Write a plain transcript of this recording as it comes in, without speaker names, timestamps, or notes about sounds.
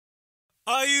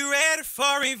Are you ready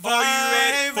for revival? Are you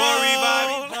ready for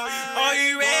revival? Are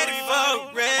you ready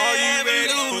for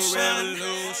revolution?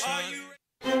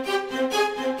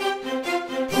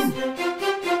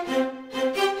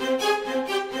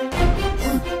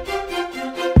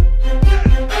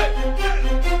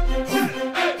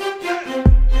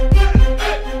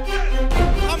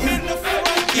 I'm in the front.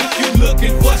 If you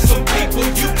looking for some people,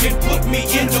 you can put me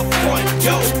in the front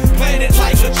door. Planted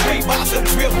like a tree by the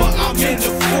river, I'm in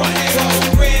the front door. Are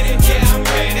you ready? Yeah, I'm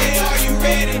ready. Are you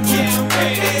ready? Yeah, I'm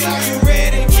ready. Are you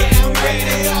ready? Yeah, I'm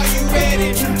ready. Are you ready?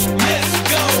 Let's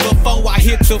go. Before I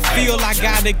hit the field, I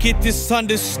gotta get this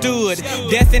understood.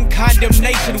 Death and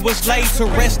condemnation was laid to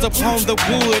rest upon the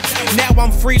wood. Now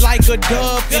I'm free like a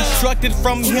dove, instructed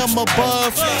from him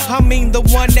above. I mean the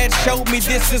one that showed me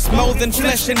this is more than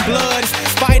flesh and blood.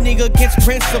 Fighting against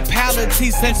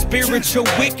principalities and spiritual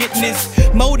wickedness.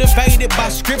 Motivated by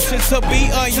scripture to be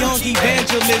a young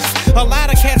evangelist. A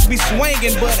lot of cats be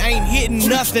swinging but ain't hitting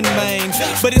nothing, man.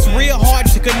 But it's real hard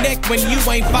to connect when you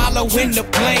ain't following the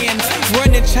plan.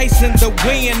 Running, chasing the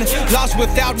wind, lost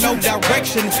without no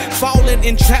direction. Falling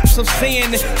in traps of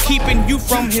sin, keeping you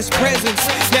from his presence.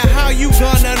 Now how you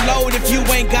gonna load if you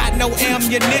ain't got no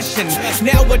ammunition?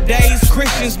 Nowadays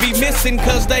Christians be missing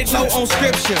cause they low on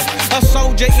scripture. A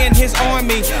soldier in his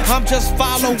army, I'm just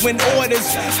following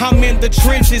orders. I'm in the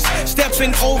trenches,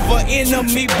 stepping over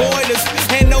enemy borders.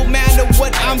 And no matter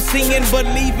what I'm seeing,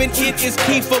 believing it is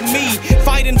key for me.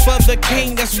 Fighting for the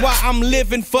king, that's why I'm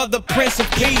living for the Prince of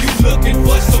Peace. You looking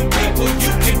for some people,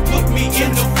 you can put me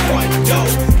in the front door.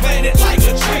 Planted like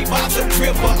a tree by the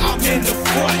river, I'm in the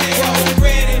front door. Are you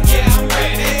ready? Yeah, I'm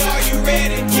ready. Are you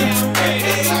ready? Yeah, I'm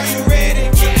ready. Are you ready?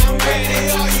 Yeah, I'm ready.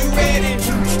 Are you ready?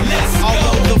 Let's go.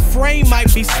 Although the frame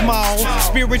might be small,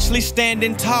 spiritually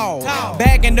standing tall.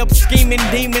 Bagging up scheming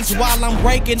demons while I'm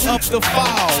breaking up the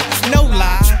fall. No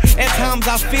lie, at times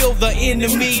I feel the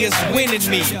enemy is winning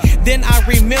me. Then I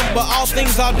remember all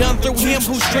things are done through him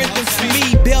who strengthens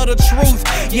me. Belt of truth,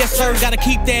 yes sir, gotta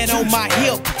keep that on my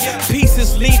hip. Peace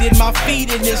is leading my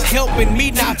feet and is helping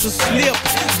me not to slip.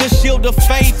 The shield of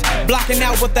faith, blocking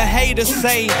out what the haters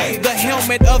say. The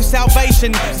helmet of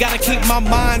salvation, gotta keep my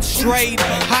mind straight.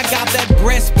 I got that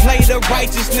breastplate of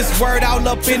righteousness, word all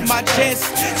up in my chest.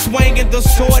 Swinging the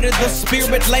sword of the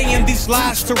spirit, laying these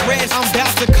lies to rest. I'm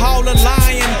about to call a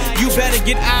lion, you better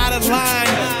get out of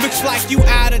line. Looks like you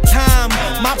out of time,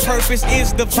 my purpose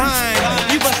is divine.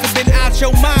 You must have been out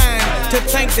your mind to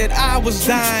think that I was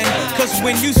dying. Cause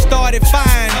when you started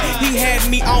fine, he had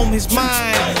me on his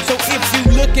mind. So if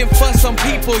you looking for some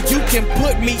people, you can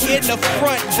put me in the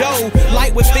front door.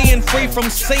 Light within, free from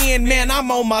sin, man, I'm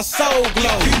on my soul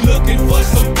glow. If you looking for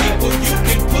some people, you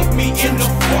can put me in the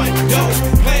front door.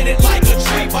 Planted like a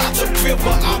tree by the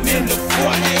river, I'm in the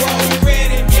front door. Are you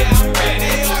ready? Yeah, I'm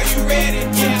ready. Are you ready?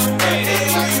 Yeah, I'm ready.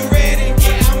 Are you ready?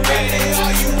 Yeah, I'm ready.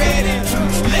 Are you ready?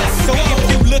 Let's go. So if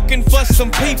you looking for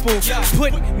some people,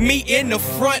 put me in the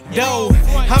front door.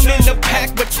 I'm in the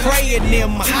pack but praying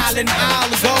them, hollering I'll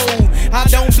go. I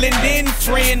don't blend in,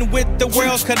 friend, with the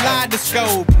world's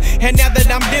kaleidoscope. And now that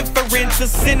I'm different to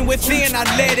sin within, I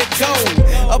let it go.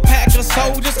 A pack of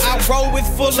soldiers I roll with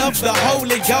full of the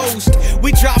Holy Ghost.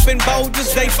 We dropping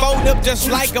boulders, they fold up just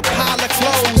like a pile of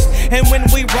clothes. And when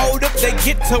we rolled up, they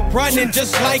get to running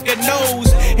just like a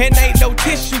nose. And ain't no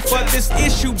tissue for this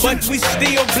issue, but we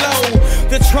still blow.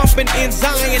 The trumpet in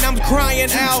Zion, I'm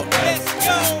crying out, let's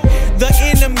go. The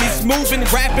enemy's moving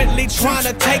rapidly, trying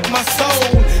to take my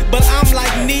soul. But I'm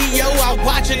like Neo, I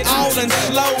watch it all in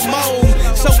slow-mo.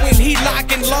 So when he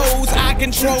locking lows, I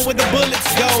control where the bullets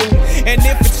go. And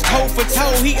if it's toe for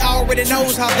toe, he already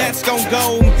knows how that's gonna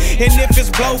go. And if it's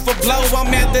blow for blow,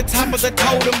 I'm at the top of the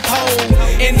totem pole.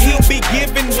 And he'll be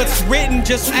giving what's written,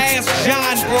 just ask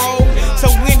John, bro. So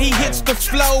when he hits the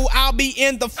flow, I'll be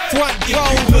in the front row.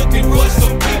 If you looking for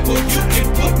some people, you can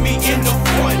put me in the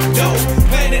front door.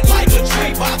 Planted like a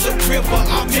tree by the river,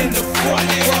 I'm in the front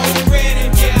door. Are you ready?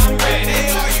 Yeah, I'm ready.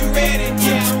 Are you ready?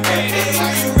 Yeah, I'm ready.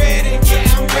 Are you ready?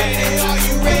 Yeah, I'm ready. Are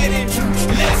you ready?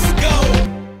 Let's go.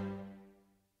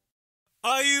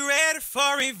 Are you ready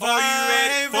for revival? Are you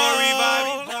ready for revival?